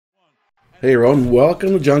Hey everyone,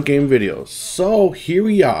 welcome to Junk Game Videos. So here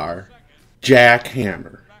we are, Jack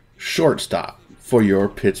Hammer, shortstop for your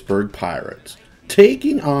Pittsburgh Pirates,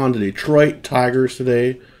 taking on the Detroit Tigers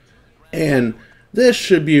today. And this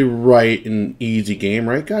should be an easy game,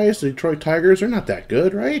 right guys? The Detroit Tigers are not that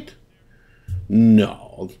good, right?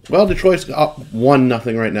 No. Well, Detroit's up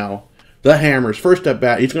 1-0 right now. The Hammer's first at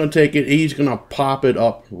bat, he's going to take it, he's going to pop it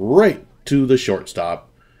up right to the shortstop.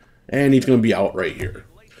 And he's going to be out right here.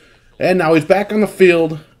 And now he's back on the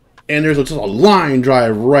field, and there's just a line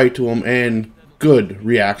drive right to him, and good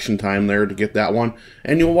reaction time there to get that one.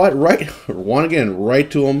 And you know what? Right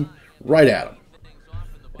to him, right at him.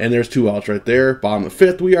 And there's 2 outs right there. Bottom of the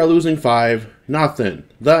 5th, we are losing 5-0.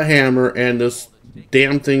 The Hammer, and this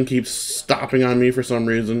damn thing keeps stopping on me for some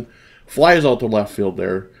reason. Flies out to left field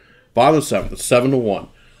there. Bottom of the 7th, it's 7-1.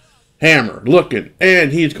 Hammer looking,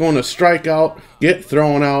 and he's going to strike out, get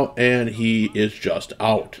thrown out, and he is just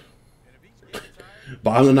out.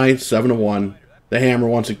 Bottom of the 9th, 7-1. The Hammer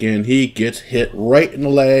once again, he gets hit right in the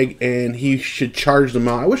leg, and he should charge the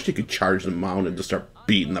mound. I wish he could charge the mound and just start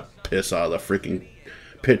beating the piss out of the freaking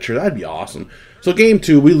pitcher. That'd be awesome. So game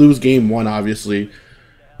 2, we lose game 1, obviously.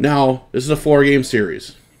 Now, this is a 4-game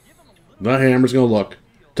series. The Hammer's going to look,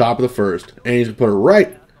 top of the 1st, and he's going to put it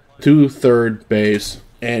right to third base,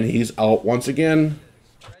 and he's out once again.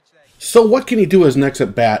 So what can he do as next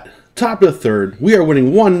at bat? Top of the 3rd, we are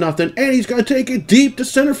winning 1-0, and he's going to take it deep to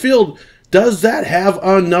center field. Does that have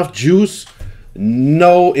enough juice?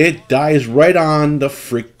 No, it dies right on the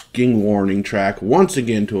freaking warning track once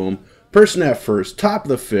again to him. Person at first, top of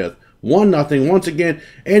the 5th, 1-0 once again,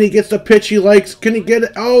 and he gets the pitch he likes. Can he get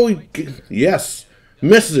it? Oh, yes.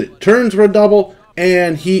 Misses it, turns for a double,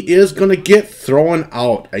 and he is going to get thrown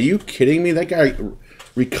out. Are you kidding me? That guy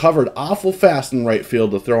recovered awful fast in right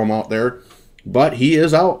field to throw him out there, but he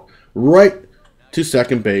is out. Right to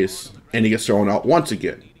second base, and he gets thrown out once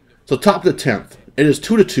again. So top of the 10th, it is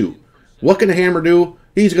 2-2. What can the Hammer do?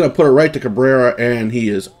 He's going to put it right to Cabrera, and he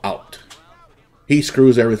is out. He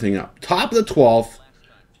screws everything up. Top of the 12th,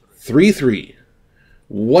 3-3.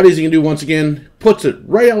 What is he going to do once again? Puts it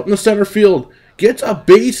right out in the center field. Gets a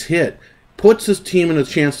base hit. Puts his team in a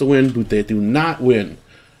chance to win, but they do not win.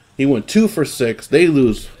 He went 2 for 6. They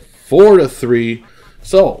lose 4-3.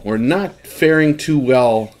 So, we're not faring too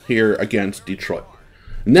well here against Detroit.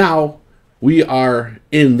 Now, we are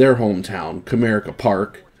in their hometown, Comerica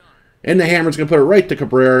Park, and the Hammer's going to put it right to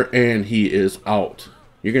Cabrera, and he is out.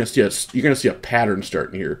 You're going to see a pattern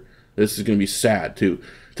starting here. This is going to be sad, too.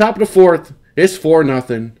 Top of the 4th, it's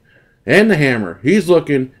 4-0, and the Hammer, he's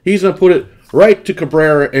looking, he's going to put it right to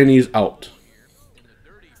Cabrera, and he's out.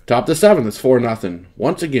 Top of the 7th, it's 4-0.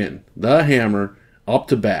 Once again, the Hammer up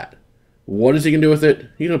to bat. What is he going to do with it?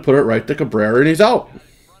 He's going to put it right to Cabrera, and he's out.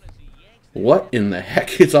 What in the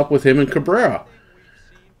heck is up with him and Cabrera?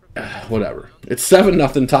 Whatever. It's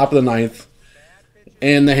 7-0, top of the 9th.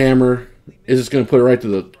 And the Hammer is just going to put it right to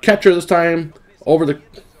the catcher this time, over the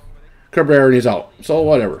Cabrera, and he's out. So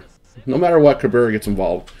whatever. No matter what, Cabrera gets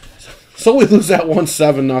involved. So we lose that one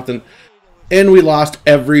 7-0. And we lost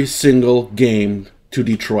every single game to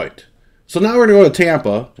Detroit. So now we're going to go to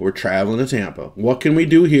Tampa. We're traveling to Tampa. What can we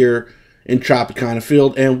do here in Tropicana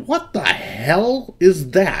Field? And what the hell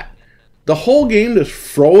is that? The whole game just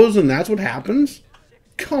froze, and that's what happens?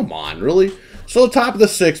 Come on, really? So top of the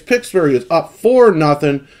 6th, Pittsburgh is up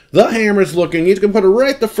 4-0. The Hammer's looking. He's going to put it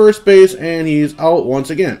right to first base, and he's out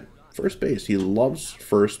once again. First base. He loves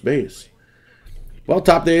first base. Well,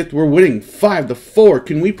 top of the 8th, we're winning 5-4.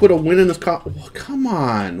 Can we put a win in this? Oh, come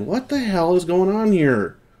on. What the hell is going on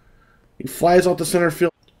here? He flies out to center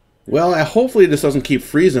field. Well, hopefully this doesn't keep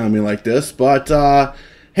freezing on me like this, but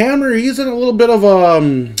Hammer, he's in a little bit of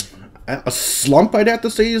a slump, I'd have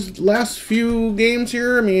to say, his last few games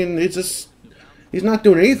here. I mean, he's not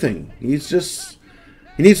doing anything. He needs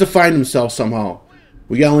to find himself somehow.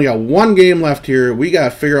 We only got 1 game left here. We got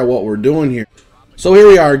to figure out what we're doing here. So here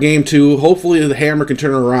we are, game 2. Hopefully the Hammer can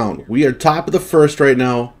turn it around. We are top of the 1st right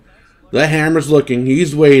now. The Hammer's looking.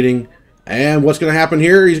 He's waiting. And what's going to happen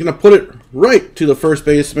here? He's going to put it right to the first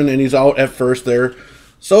baseman, and he's out at first there.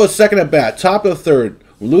 So it's second at bat, top of the 3rd.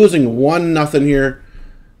 We're losing 1-0 here.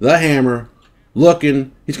 The Hammer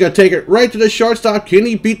looking. He's going to take it right to the shortstop. Can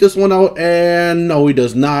he beat this one out? And no, he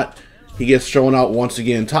does not. He gets thrown out once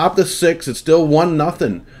again. Top of the 6th, it's still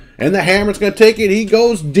 1-0. And the Hammer's going to take it. He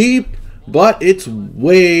goes deep, but it's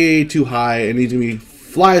way too high, and he's going to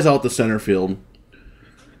flies out the center field.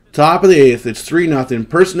 Top of the 8th, it's 3-0.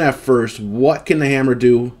 Person at first, what can the Hammer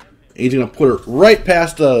do? He's going to put it right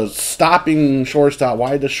past the stopping shortstop.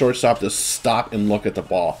 Why did the shortstop just stop and look at the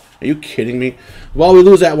ball? Are you kidding me? Well, we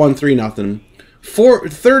lose that one 3-0.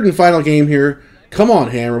 Third and final game here. Come on,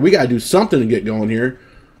 Hammer. We got to do something to get going here.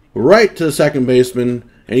 Right to the second baseman,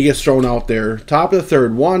 and he gets thrown out there. Top of the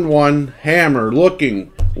third, 1-1. Hammer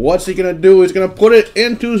looking. What's he going to do? He's going to put it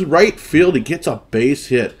into his right field. He gets a base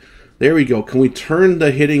hit. There we go. Can we turn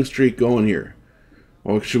the hitting streak going here?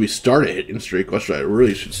 Or should we start a hitting streak? What should I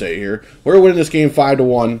really say here? We're winning this game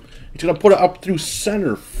 5-1. He's going to put it up through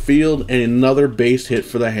center field, and another base hit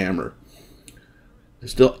for the Hammer.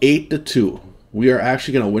 It's still 8-2. We are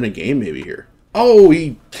actually going to win a game maybe here. Oh,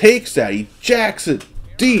 he takes that. He jacks it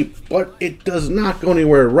deep, but it does not go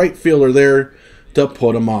anywhere. Right fielder there to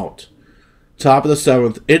put him out. Top of the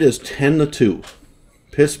seventh. It is 10-2.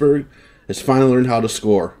 Pittsburgh has finally learned how to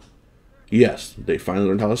score. Yes, they finally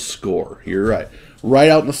learned how to score. You're right. Right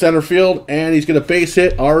out in the center field, and he's going to base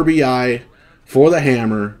hit RBI for the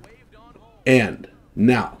Hammer. And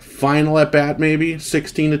now, final at bat maybe,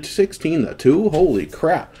 16-2. Holy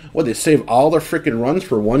crap! What, they save all their freaking runs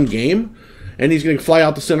for one game, and he's going to fly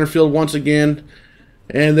out the center field once again.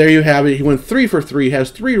 And there you have it. He went 3 for 3,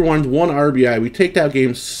 has 3 runs, 1 RBI. We take that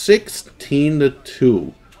game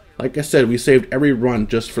 16-2. Like I said, we saved every run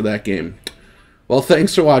just for that game. Well,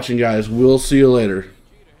 thanks for watching, guys. We'll see you later.